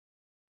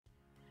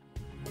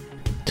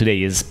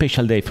Today is a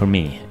special day for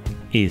me.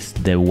 It's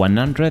the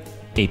 100th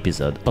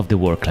episode of the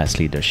World Class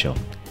Leader Show.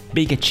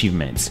 Big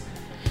achievements.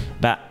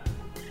 But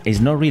it's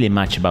not really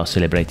much about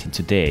celebrating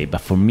today, but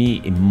for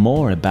me, it's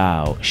more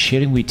about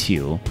sharing with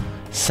you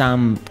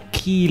some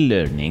key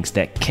learnings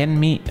that can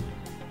me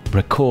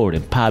record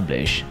and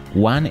publish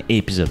one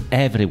episode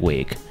every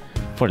week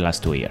for the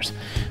last 2 years.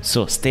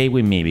 So stay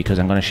with me because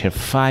I'm going to share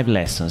 5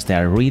 lessons that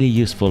are really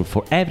useful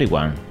for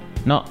everyone.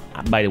 Not,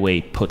 by the way,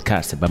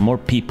 podcasters, but more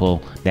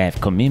people that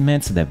have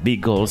commitments, that have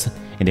big goals,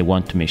 and they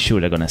want to make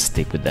sure they're going to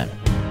stick with them.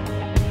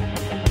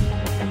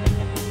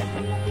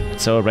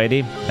 So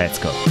ready? Let's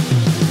go.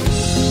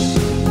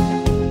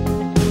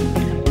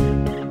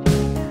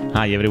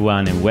 Hi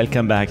everyone, and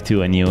welcome back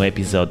to a new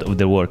episode of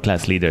the World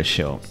Class Leader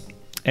Show.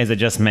 As I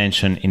just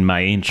mentioned in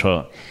my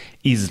intro,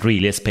 it's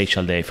really a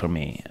special day for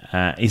me.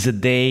 It's a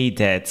day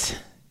that,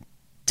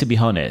 to be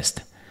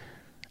honest,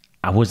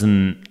 I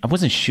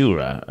wasn't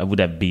sure I would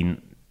have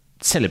been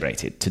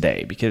celebrated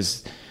today,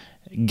 because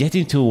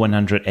getting to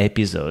 100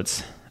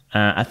 episodes,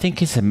 I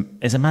think is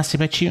a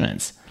massive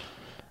achievement.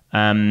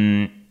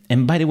 And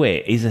by the way,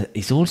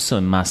 it's also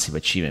a massive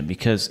achievement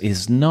because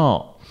it's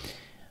not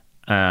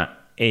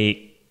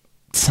a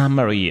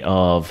summary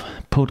of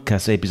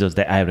podcast episodes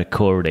that I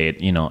recorded,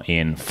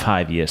 in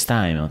 5 years'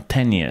 time or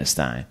 10 years'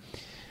 time.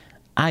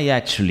 I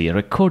actually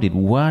recorded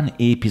one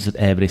episode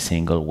every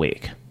single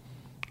week.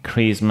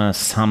 Christmas,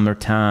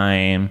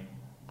 summertime,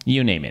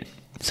 you name it.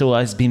 So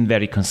it's been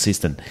very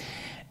consistent.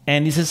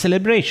 And it's a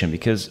celebration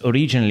because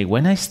originally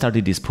when I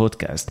started this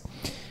podcast,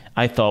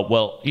 I thought,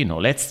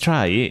 let's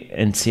try it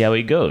and see how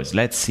it goes.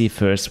 Let's see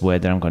first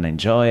whether I'm going to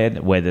enjoy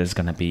it, whether there's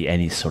going to be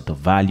any sort of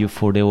value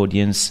for the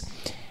audience.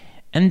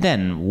 And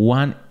then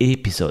one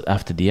episode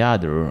after the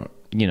other,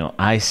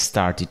 I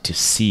started to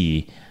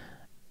see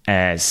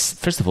as,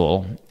 first of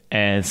all,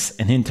 as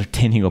an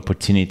entertaining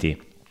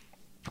opportunity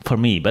for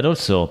me, but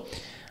also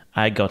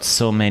I got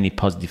so many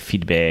positive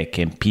feedback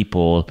and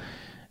people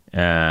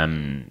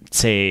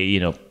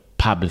say,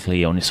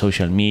 publicly on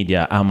social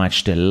media how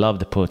much they love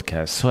the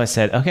podcast. So I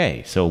said,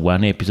 okay, so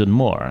one episode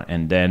more,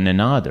 and then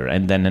another,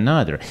 and then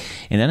another.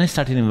 And then I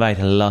started to invite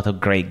a lot of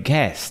great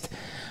guests.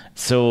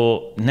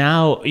 So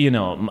now,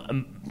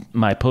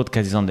 my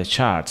podcast is on the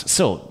charts.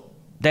 So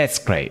that's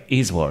great.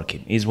 It's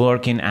working.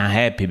 I'm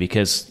happy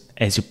because,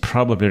 as you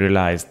probably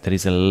realize, there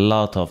is a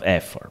lot of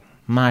effort,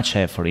 much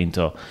effort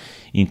into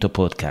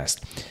podcast.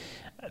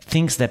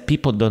 Things that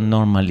people don't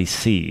normally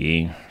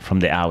see from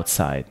the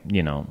outside,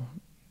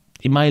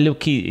 It might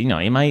look,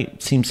 it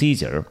might seem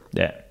easier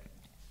that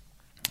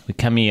we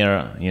come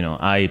here,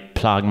 I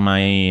plug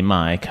my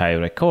mic, I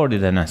record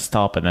it, and I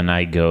stop, and then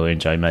I go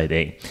enjoy my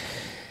day.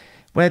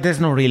 Well, that's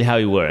not really how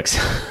it works.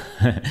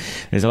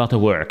 There's a lot of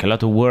work,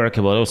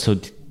 but also,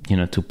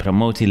 to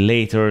promote it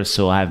later.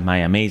 So I have my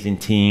amazing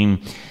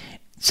team.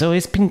 So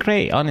it's been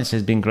great. Honestly,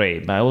 it's been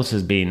great, but also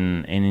it's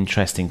been an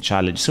interesting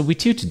challenge. So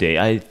with you today,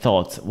 I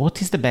thought, what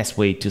is the best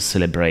way to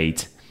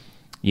celebrate,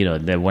 the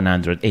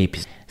 100th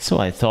episode? So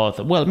I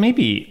thought,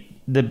 maybe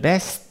the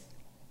best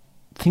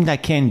thing I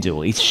can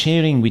do is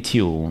sharing with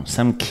you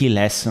some key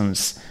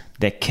lessons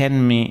that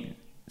can me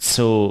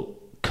so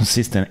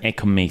consistent and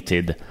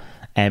committed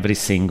every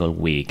single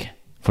week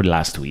for the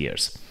last 2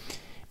 years.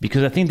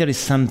 Because I think there is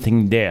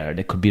something there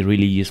that could be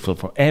really useful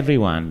for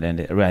everyone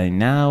and right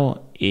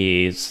now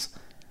is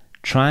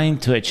trying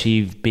to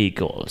achieve big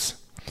goals,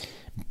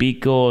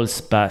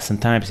 but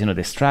sometimes,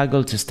 they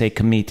struggle to stay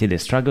committed, they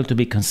struggle to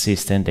be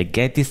consistent, they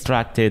get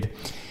distracted.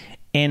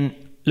 And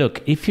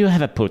look, if you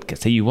have a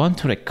podcast that you want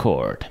to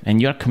record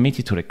and you're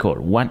committed to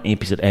record one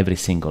episode every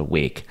single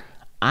week,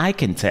 I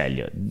can tell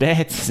you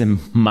that's a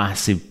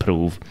massive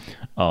proof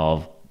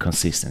of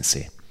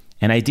consistency.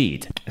 And I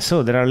did.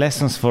 So there are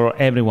lessons for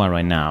everyone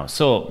right now.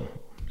 So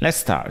let's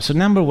start. So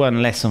number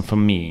one lesson for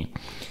me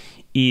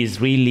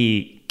is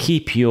really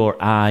keep your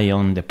eye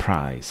on the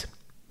prize.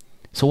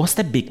 So what's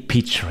the big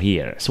picture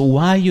here? So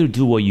why you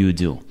do what you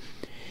do?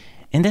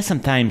 And then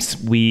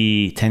sometimes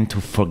we tend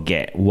to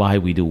forget why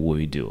we do what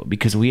we do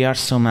because we are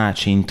so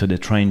much into the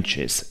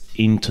trenches,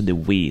 into the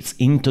weeds,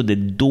 into the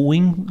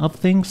doing of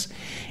things.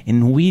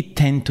 And we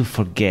tend to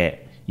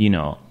forget,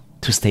 to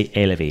stay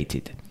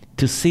elevated,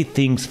 to see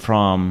things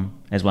from,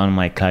 as one of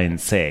my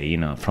clients say,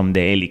 from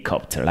the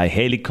helicopter, like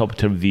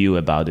helicopter view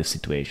about the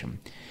situation.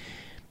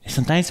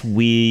 Sometimes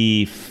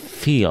we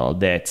feel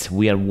that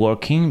we are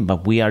working,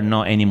 but we are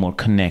not anymore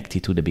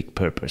connected to the big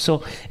purpose.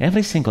 So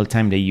every single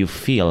time that you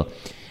feel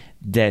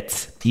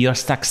that you're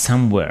stuck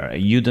somewhere,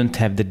 you don't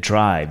have the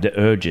drive, the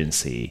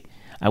urgency,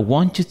 I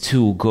want you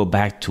to go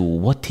back to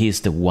what is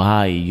the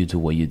why you do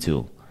what you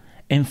do.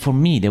 And for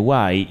me, the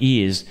why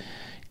is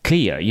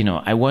clear.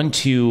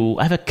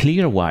 I have a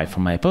clear why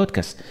for my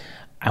podcast.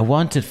 I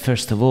wanted,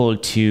 first of all,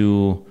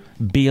 to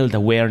build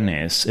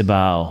awareness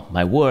about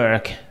my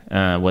work,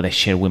 what I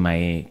share with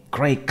my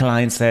great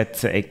clients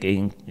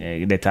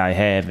that I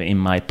have in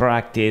my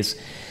practice,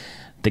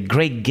 the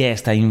great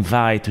guests I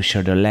invite to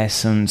share their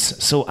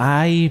lessons. So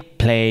I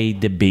play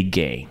the big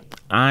game.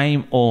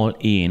 I'm all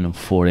in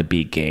for a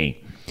big game.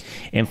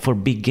 And for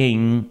big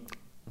game,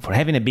 for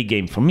having a big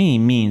game for me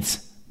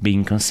means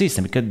being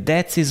consistent, because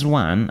that is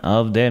one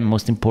of the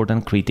most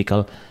important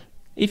critical,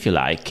 if you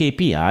like,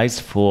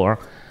 KPIs for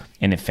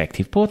an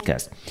effective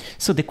podcast.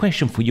 So the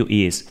question for you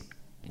is,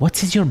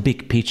 what is your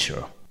big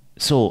picture?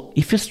 So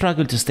if you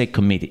struggle to stay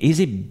committed, is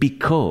it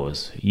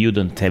because you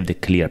don't have the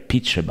clear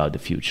picture about the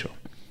future?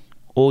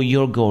 Or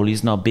your goal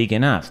is not big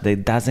enough,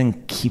 that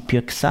doesn't keep you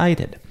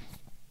excited?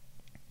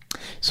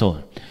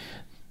 So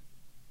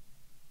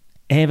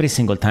every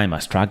single time I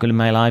struggle in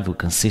my life with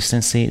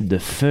consistency, the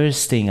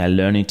first thing I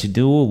learned to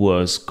do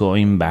was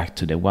going back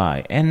to the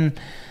why. And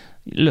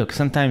look,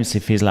 sometimes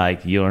it feels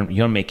like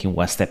you're making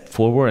one step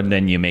forward and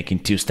then you're making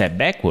two steps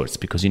backwards,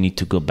 because you need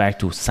to go back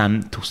to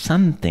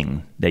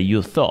something that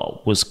you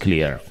thought was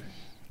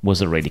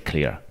already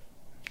clear.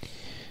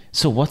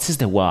 So what is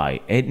the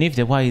why? And if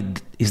the why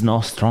is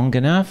not strong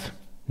enough,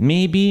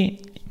 maybe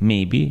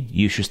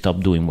you should stop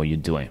doing what you're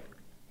doing.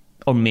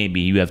 Or maybe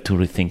you have to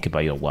rethink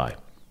about your why.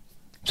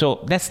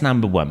 So that's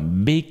number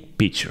one, big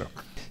picture.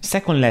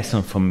 Second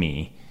lesson for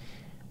me,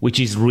 which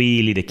is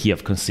really the key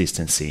of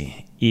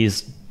consistency,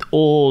 is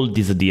all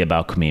this idea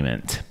about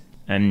commitment.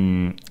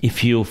 And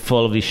if you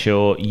follow the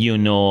show, you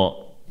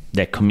know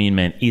that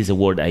commitment is a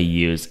word I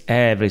use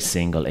every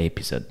single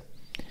episode.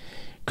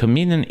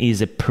 Commitment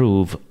is a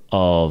proof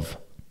of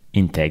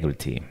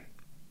integrity.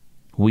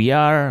 We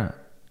are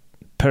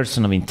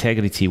person of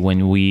integrity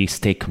when we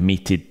stay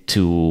committed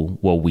to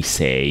what we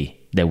say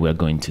that we're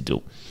going to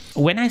do.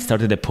 When I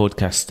started the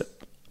podcast,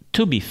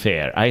 to be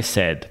fair, I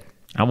said,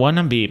 I want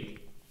to be,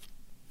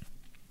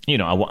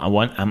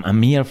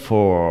 I'm here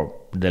for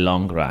the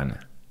long run.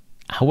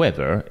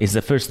 However, it's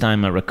the first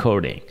time I'm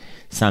recording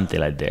something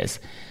like this.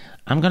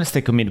 I'm going to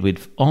stay committed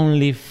with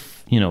only,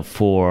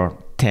 for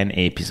 10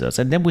 episodes,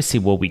 and then we see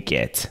what we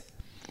get.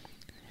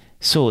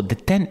 So the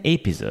 10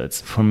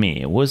 episodes for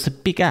me was a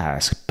big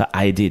ask, but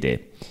I did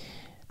it.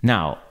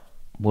 Now,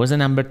 was the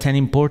number 10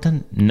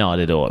 important? Not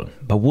at all.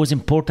 But was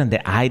important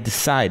that I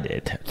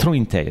decided through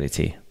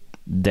integrity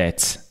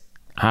that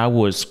I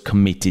was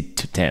committed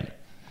to 10.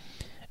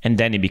 And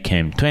then it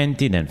became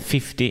 20, then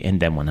 50,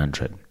 and then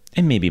 100,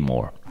 and maybe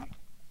more.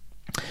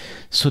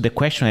 So the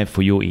question I have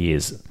for you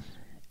is,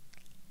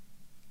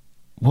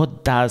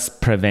 what does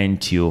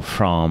prevent you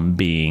from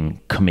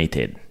being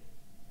committed?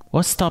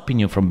 What's stopping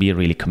you from being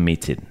really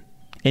committed?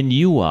 And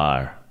you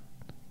are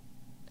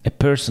a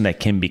person that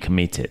can be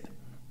committed.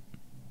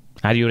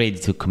 Are you ready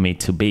to commit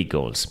to big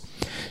goals?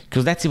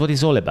 Because that's what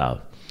it's all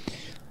about.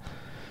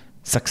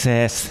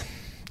 Success,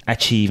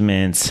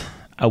 achievements,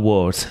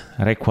 awards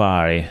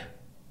require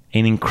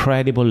an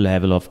incredible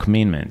level of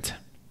commitment.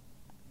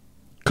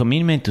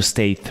 Commitment to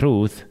stay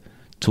true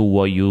to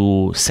what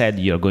you said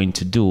you're going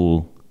to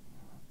do,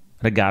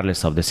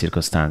 regardless of the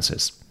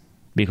circumstances.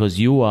 Because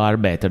you are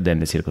better than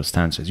the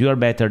circumstances. You are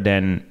better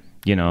than,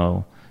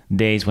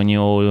 days when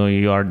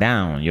you are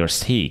down, you're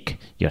sick,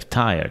 you're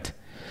tired.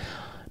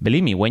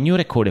 Believe me, when you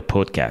record a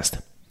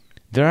podcast,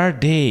 there are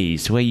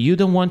days where you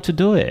don't want to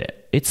do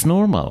it. It's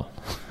normal.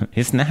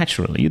 It's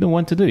natural. You don't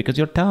want to do it because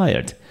you're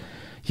tired.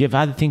 You have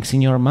other things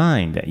in your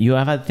mind. You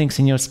have other things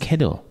in your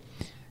schedule.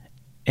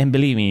 And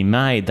believe me,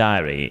 my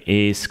diary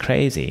is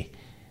crazy.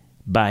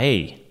 But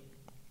hey,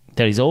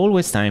 there is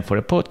always time for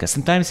a podcast.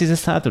 Sometimes it's a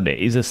Saturday,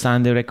 it's a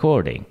Sunday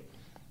recording.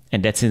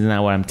 And that's an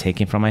hour I'm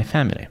taking from my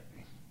family.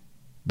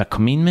 But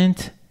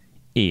commitment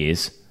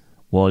is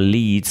what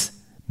leads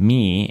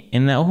me,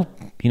 and I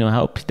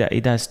hope that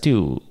it does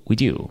too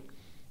with you.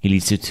 It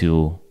leads you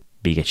to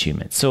big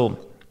achievements. So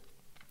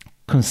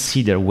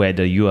consider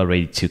whether you are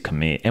ready to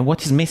commit and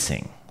what is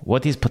missing.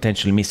 What is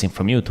potentially missing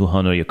from you to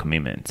honor your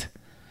commitment?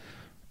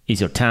 Is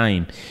your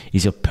time?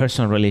 Is your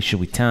personal relationship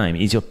with time?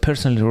 Is your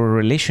personal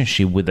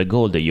relationship with the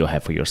goal that you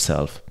have for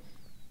yourself?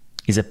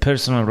 Is a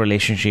personal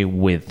relationship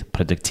with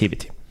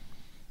productivity?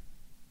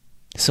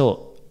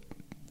 So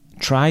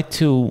try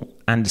to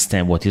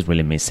understand what is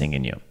really missing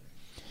in you.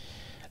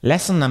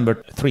 Lesson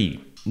number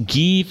 3,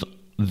 give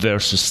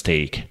versus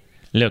take.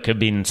 Look, I've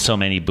been in so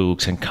many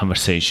books and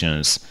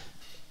conversations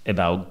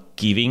about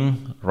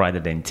giving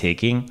rather than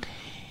taking.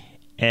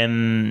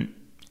 And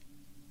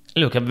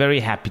look, I'm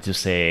very happy to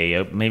say,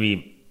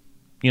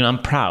 I'm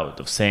proud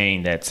of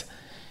saying that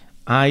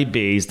I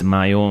based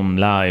my own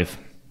life,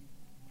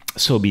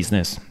 so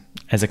business,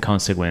 as a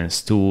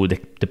consequence to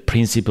the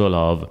principle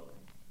of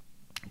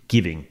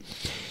giving.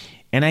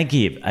 And I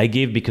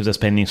give because I'm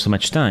spending so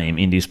much time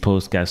in this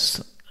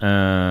podcast.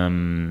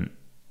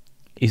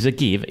 Is a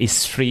give,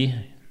 it's free,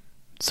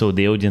 so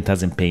the audience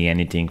doesn't pay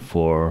anything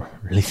for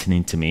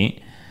listening to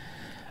me.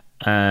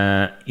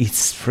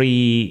 It's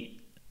free.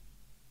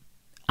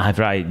 I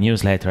write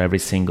newsletter every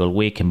single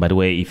week, and by the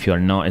way, if you are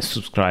not a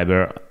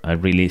subscriber, I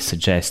really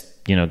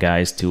suggest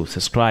guys to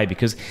subscribe,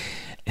 because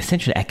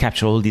essentially I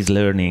capture all these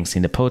learnings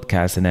in the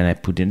podcast and then I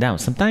put them down.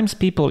 Sometimes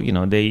people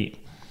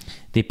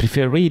they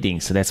prefer reading,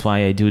 so that's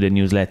why I do the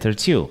newsletter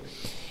too.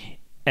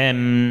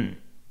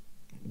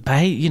 But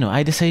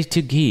I decided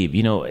to give.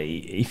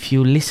 If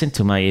you listen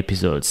to my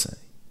episodes,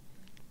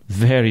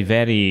 very,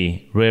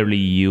 very rarely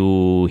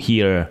you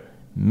hear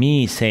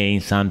me saying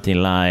something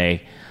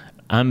like,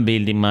 I'm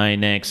building my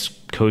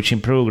next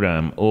coaching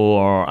program,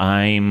 or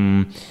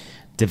I'm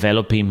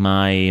developing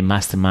my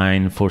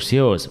mastermind for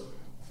CEOs.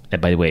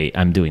 By the way,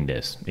 I'm doing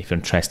this. If you're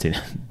interested,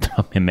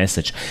 drop me a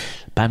message.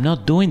 But I'm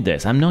not doing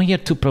this. I'm not here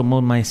to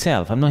promote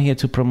myself. I'm not here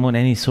to promote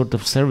any sort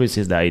of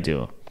services that I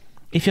do.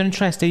 If you're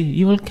interested,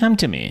 you will come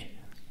to me.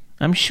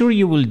 I'm sure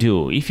you will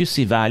do. If you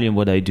see value in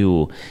what I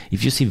do,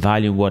 if you see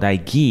value in what I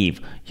give,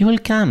 you will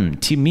come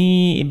to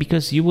me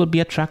because you will be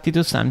attracted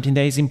to something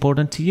that is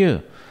important to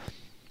you.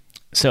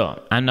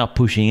 So I'm not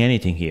pushing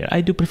anything here.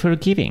 I do prefer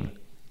giving.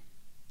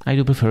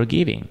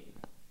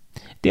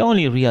 The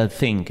only real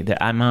thing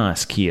that I'm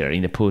asked here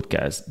in the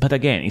podcast, but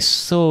again, it's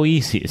so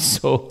easy, it's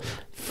so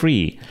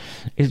free,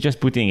 is just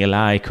putting a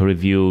like or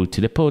review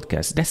to the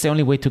podcast. That's the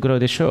only way to grow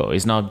the show.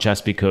 It's not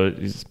just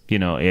because,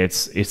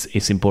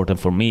 it's important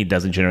for me. It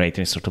doesn't generate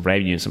any sort of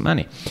revenues or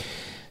money.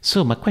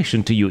 So my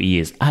question to you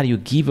is, are you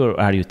giver or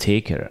are you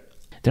taker?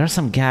 There are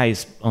some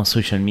guys on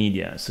social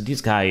media. So this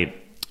guy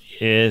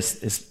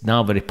is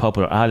now very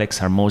popular, Alex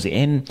Hormozi,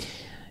 and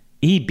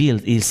he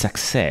built his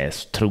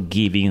success through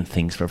giving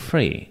things for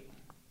free.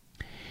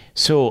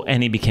 So,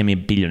 and he became a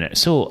billionaire.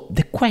 So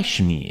the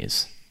question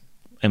is,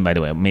 and by the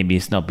way, maybe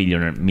it's not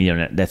billionaire,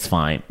 millionaire, that's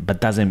fine, but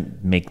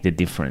doesn't make the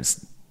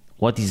difference.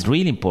 What is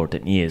really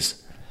important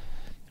is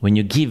when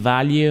you give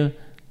value,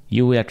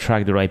 you will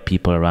attract the right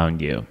people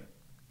around you.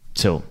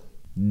 So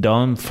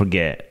don't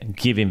forget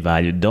giving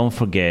value. Don't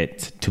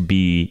forget to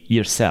be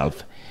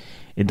yourself.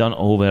 And don't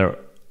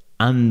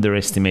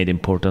underestimate the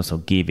importance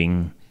of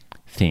giving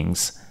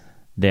things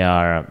that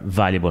are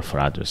valuable for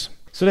others.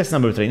 So that's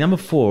number 3. Number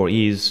 4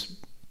 is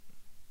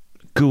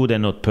good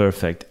and not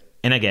perfect.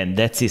 And again,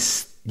 that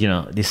is,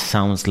 this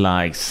sounds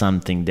like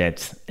something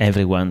that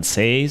everyone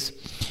says,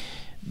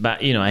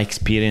 but, I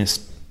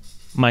experienced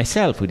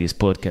myself with this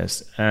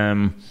podcast.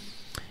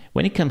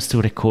 When it comes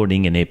to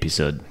recording an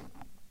episode,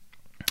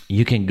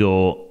 you can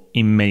go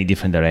in many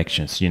different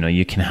directions.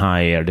 You can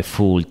hire the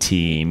full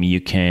team.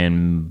 You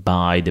can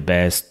buy the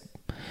best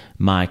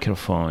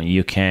microphone.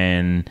 You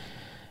can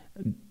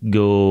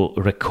go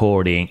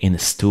recording in the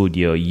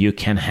studio. You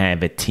can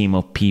have a team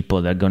of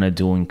people that are going to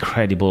do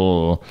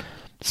incredible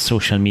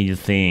social media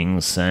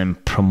things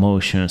and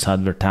promotions,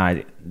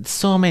 advertising,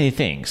 so many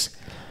things.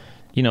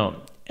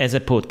 As a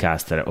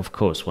podcaster, of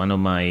course, one of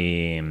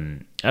my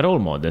role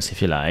models,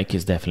 if you like,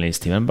 is definitely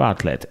Stephen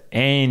Bartlett.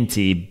 And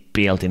he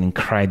built an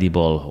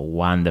incredible,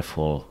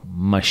 wonderful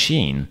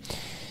machine.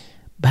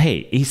 But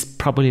hey, he's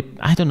probably,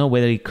 I don't know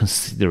whether he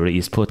considers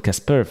his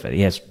podcast perfect.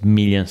 He has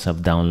millions of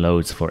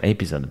downloads for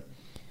episode.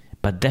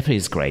 But definitely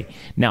it's great.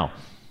 Now,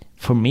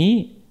 for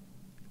me,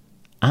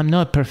 I'm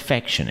not a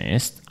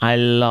perfectionist. I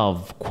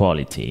love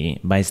quality,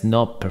 but it's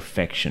not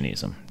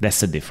perfectionism.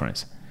 That's the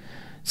difference.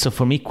 So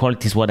for me,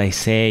 quality is what I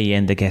say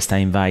and the guest I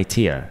invite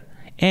here.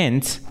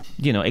 And,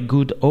 a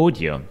good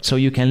audio. So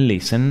you can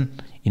listen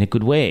in a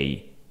good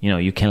way.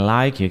 You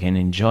can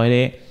enjoy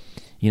it,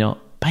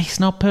 but it's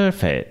not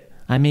perfect.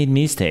 I made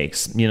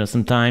mistakes.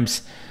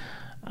 Sometimes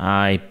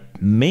actually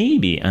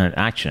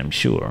I'm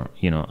sure,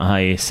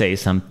 I say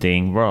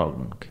something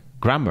wrong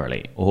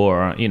grammarly,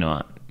 or,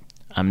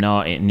 I'm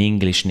not an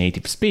English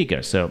native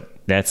speaker. So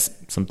that's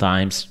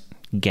sometimes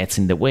gets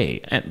in the way,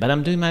 but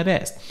I'm doing my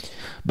best.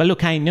 But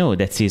look, I know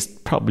that is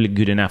probably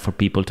good enough for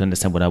people to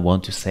understand what I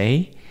want to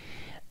say.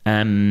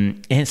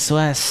 And so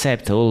I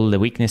accept all the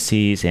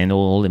weaknesses and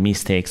all the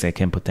mistakes I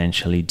can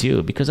potentially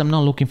do, because I'm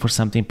not looking for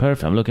something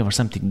perfect. I'm looking for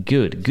something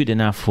good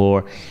enough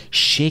for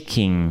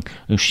shifting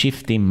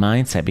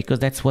mindset, because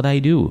that's what I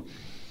do.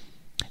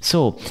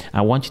 So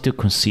I want you to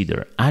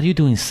consider, are you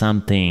doing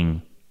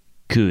something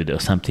good or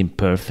something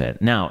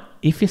perfect? Now,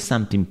 if it's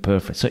something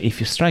perfect, so if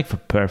you strike for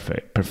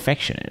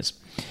perfectionism,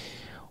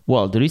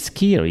 well, the risk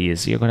here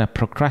is you're going to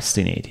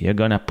procrastinate. You're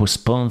going to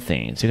postpone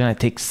things. You're going to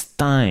take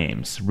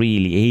times,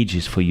 really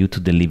ages, for you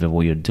to deliver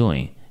what you're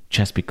doing,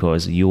 just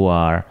because you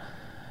are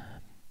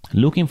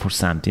looking for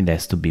something that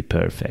has to be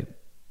perfect.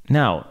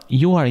 Now,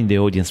 you are in the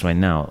audience right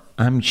now.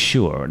 I'm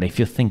sure that if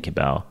you think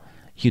about,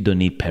 you don't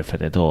need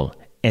perfect at all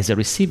as a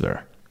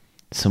receiver.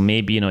 So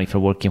maybe, if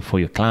you're working for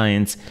your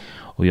clients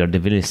or you're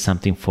developing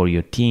something for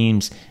your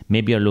teams,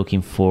 maybe you're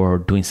looking for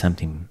doing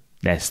something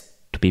that's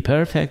to be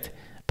perfect,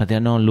 but they're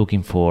not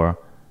looking for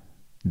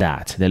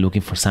that. They're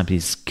looking for something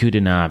that's good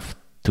enough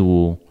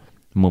to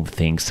move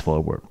things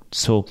forward.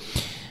 So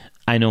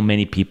I know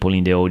many people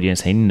in the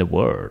audience and in the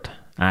world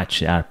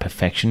actually are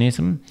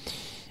perfectionism.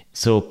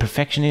 So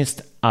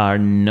perfectionists are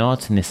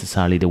not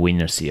necessarily the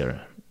winners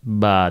here,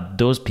 but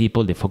those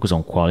people, they focus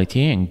on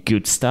quality and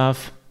good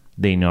stuff,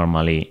 they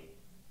normally,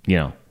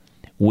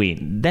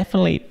 win.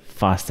 Definitely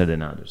faster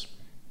than others.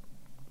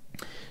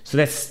 So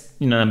that's,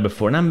 number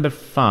 4. Number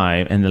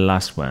 5, and the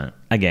last one,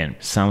 again,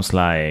 sounds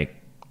like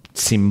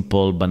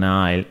simple,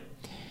 banal,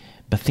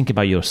 but think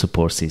about your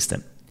support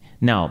system.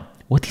 Now,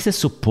 what is a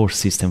support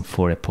system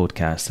for a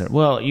podcaster?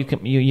 Well, you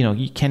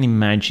can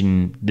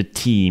imagine the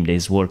team that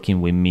is working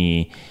with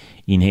me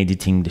in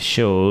editing the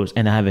shows,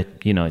 and I have a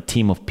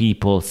team of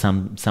people.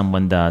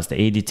 Someone does the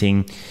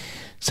editing,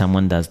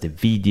 someone does the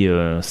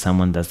video,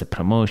 someone does the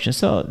promotion.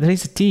 So there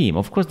is a team.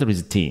 Of course, there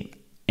is a team.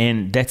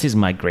 And that is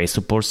my great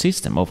support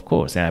system, of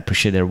course, and I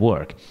appreciate their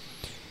work.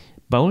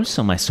 But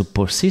also my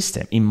support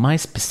system in my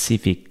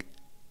specific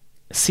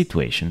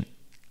situation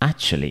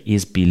actually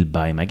is built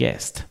by my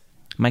guests.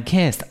 My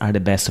guests are the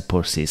best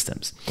support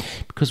systems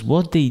because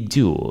what they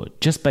do,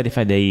 just by the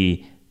fact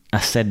they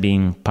accept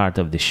being part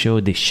of the show,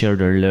 they share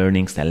their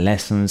learnings, their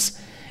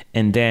lessons,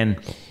 and then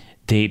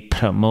they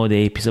promote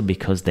the episode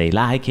because they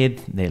like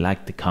it, they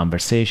like the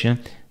conversation.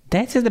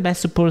 That is the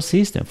best support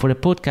system for the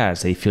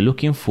podcast. If you're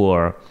looking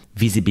for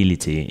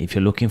visibility, if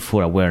you're looking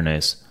for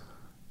awareness,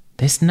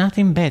 there's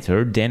nothing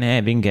better than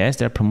having guests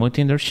that are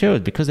promoting their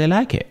shows because they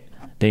like it.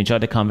 They enjoy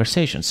the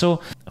conversation.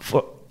 So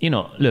for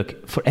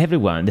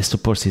everyone, the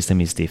support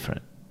system is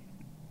different.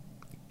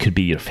 Could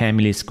be your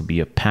families, could be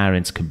your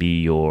parents, could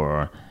be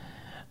your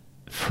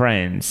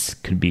friends,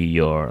 could be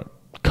your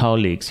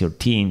colleagues, your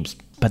teams.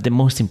 But the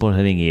most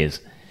important thing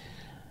is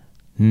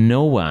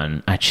no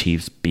one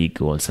achieves big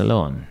goals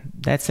alone.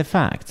 That's a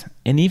fact.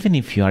 And even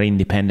if you are an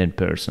independent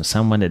person,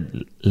 someone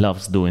that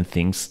loves doing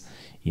things,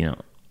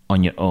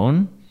 on your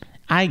own,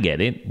 I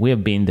get it. We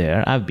have been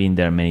there. I've been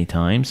there many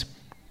times.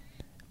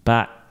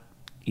 But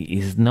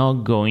it's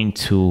not going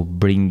to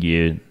bring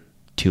you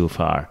too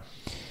far.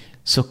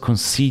 So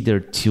consider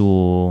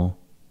to,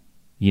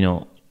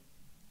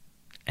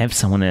 have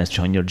someone else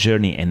join your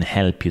journey and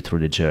help you through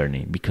the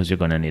journey because you're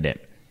going to need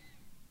it.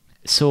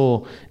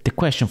 So the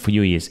question for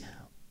you is,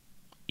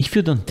 if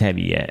you don't have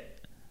it yet,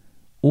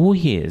 who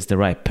is the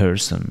right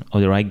person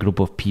or the right group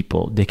of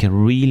people that can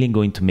really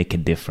going to make a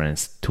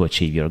difference to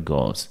achieve your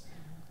goals?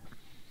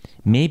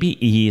 Maybe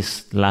it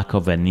is lack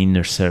of an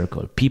inner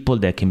circle, people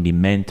that can be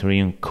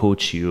mentoring,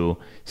 coach you,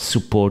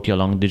 support you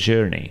along the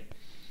journey.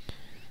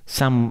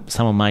 Some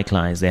of my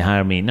clients, they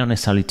hire me not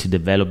necessarily to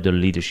develop their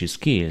leadership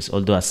skills,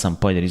 although at some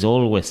point there is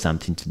always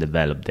something to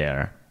develop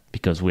there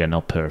because we are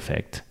not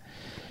perfect.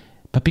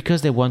 But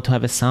because they want to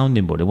have a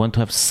sounding board, they want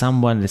to have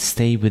someone that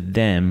stay with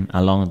them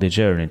along the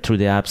journey through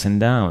the ups and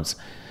downs.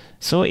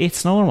 So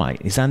it's normal,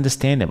 it's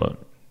understandable.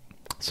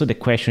 So the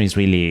question is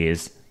really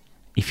is,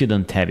 if you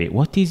don't have it,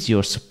 what is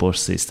your support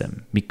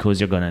system? Because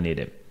you're going to need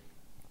it.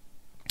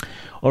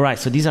 All right,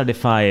 so these are the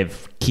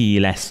 5 key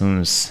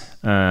lessons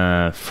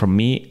from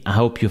me. I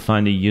hope you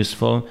find it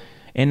useful.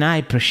 And I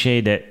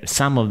appreciate that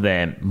some of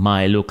them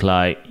might look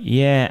like,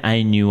 yeah,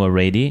 I knew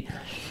already.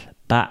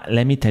 But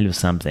let me tell you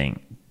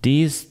something.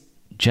 These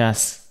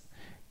just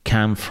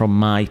come from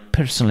my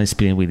personal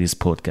experience with this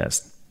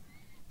podcast.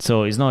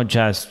 So it's not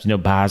just,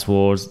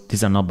 buzzwords.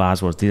 These are not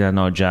buzzwords. These are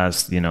not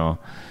just,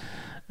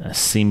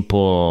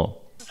 simple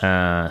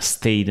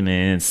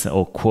statements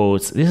or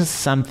quotes. This is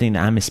something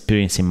I'm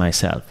experiencing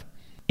myself.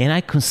 And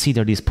I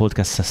consider this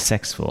podcast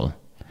successful,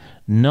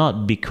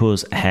 not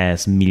because it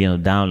has millions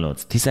of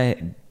downloads.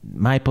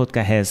 My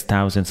podcast has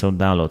thousands of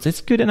downloads.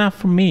 It's good enough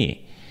for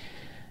me.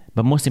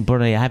 But most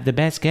importantly, I have the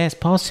best guests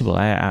possible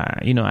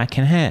I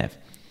can have.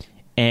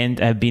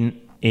 And I've been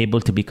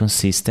able to be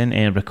consistent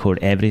and record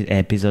every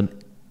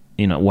episode,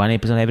 one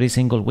episode every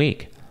single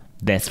week.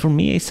 That's for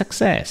me a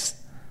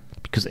success.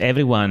 Because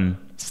everyone,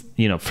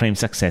 frames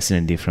success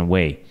in a different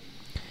way.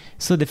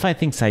 So the 5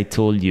 things I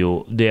told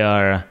you, they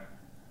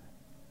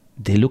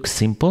look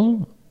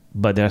simple,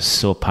 but they're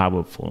so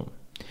powerful.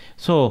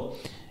 So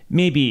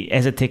maybe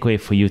as a takeaway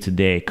for you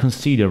today,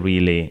 consider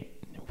really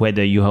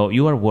whether you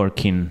are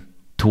working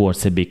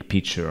towards a big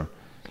picture,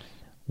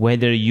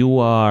 whether you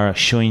are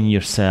showing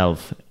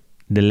yourself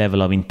the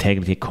level of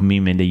integrity,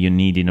 commitment that you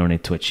need in order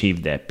to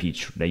achieve that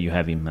picture that you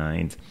have in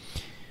mind.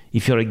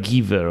 If you're a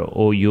giver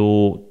or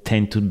you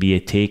tend to be a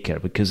taker,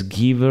 because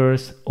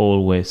givers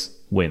always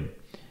win.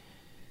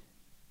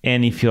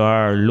 And if you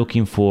are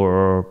looking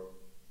for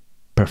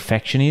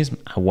perfectionism,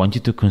 I want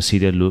you to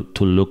consider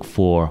to look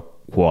for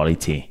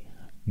quality,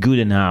 good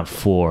enough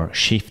for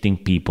shifting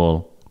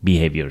people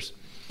behaviors.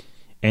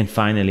 And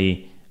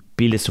finally,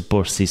 build a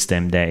support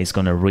system that is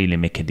going to really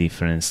make a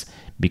difference,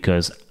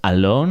 because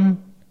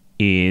alone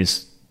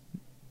is,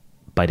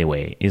 by the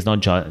way, is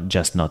not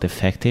just not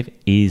effective,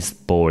 is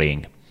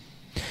boring.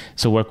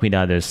 So work with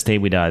others, stay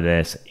with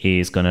others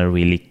is going to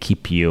really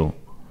keep you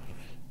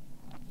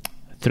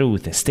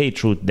stay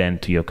true then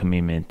to your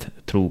commitment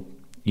through,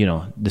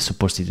 the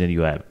support system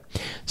you have.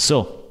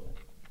 So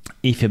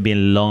if you've been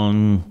a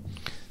long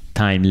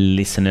time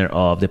listener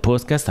of the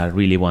podcast, I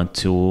really want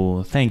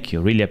to thank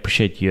you, really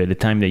appreciate you, the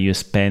time that you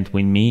spent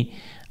with me.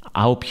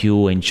 I hope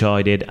you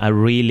enjoyed it. I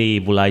really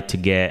would like to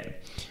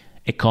get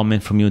a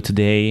comment from you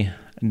today.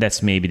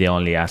 That's maybe the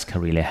only ask I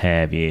really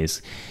have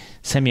is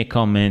send me a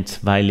comment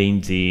via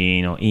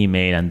LinkedIn or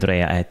email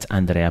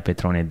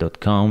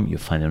andrea@andreapetrone.com. You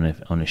find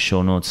it on the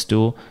show notes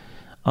too.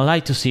 I'd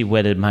like to see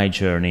whether my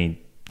journey,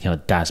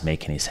 does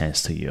make any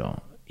sense to you.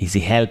 Is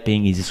it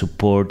helping? Is it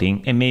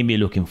supporting? And maybe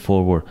looking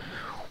forward,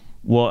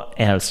 what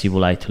else you would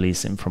like to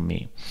listen from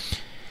me?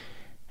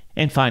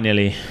 And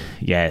finally,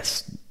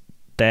 yes,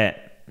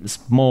 that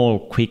small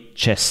quick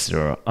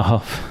gesture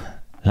of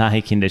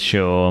liking the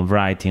show,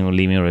 writing or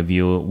leaving a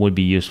review would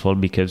be useful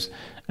because,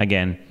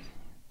 again,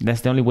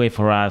 That's the only way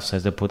for us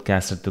as a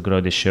podcaster to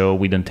grow the show.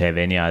 We don't have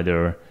any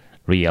other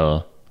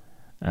real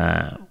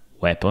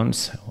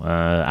weapons.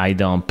 I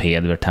don't pay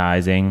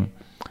advertising.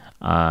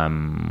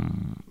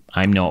 I'm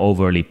not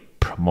overly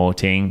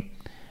promoting.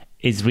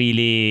 It's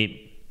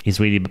really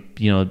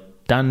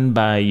done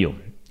by you.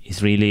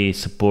 It's really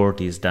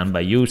support is done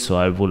by you. So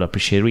I would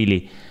appreciate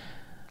really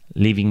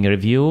leaving a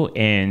review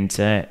and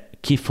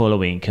keep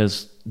following,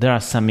 because there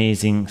are some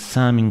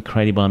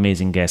incredible,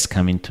 amazing guests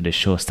coming to the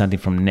show. Starting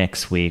from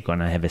next week,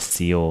 when I have a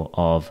CEO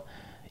of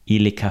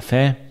Il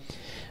Café.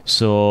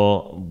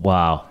 So,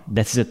 wow,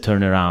 that's a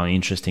turnaround,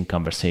 interesting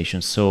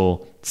conversation.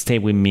 So stay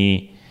with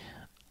me.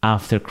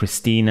 After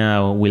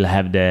Christina, we'll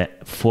have the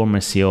former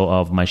CEO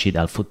of Majid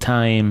Al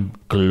Futtaim,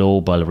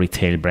 global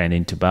retail brand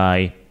in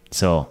Dubai.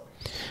 So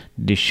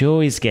the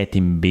show is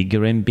getting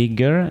bigger and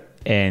bigger,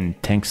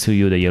 and thanks to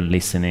you that you're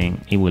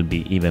listening, it will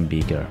be even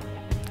bigger.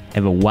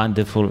 Have a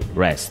wonderful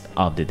rest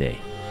of the day.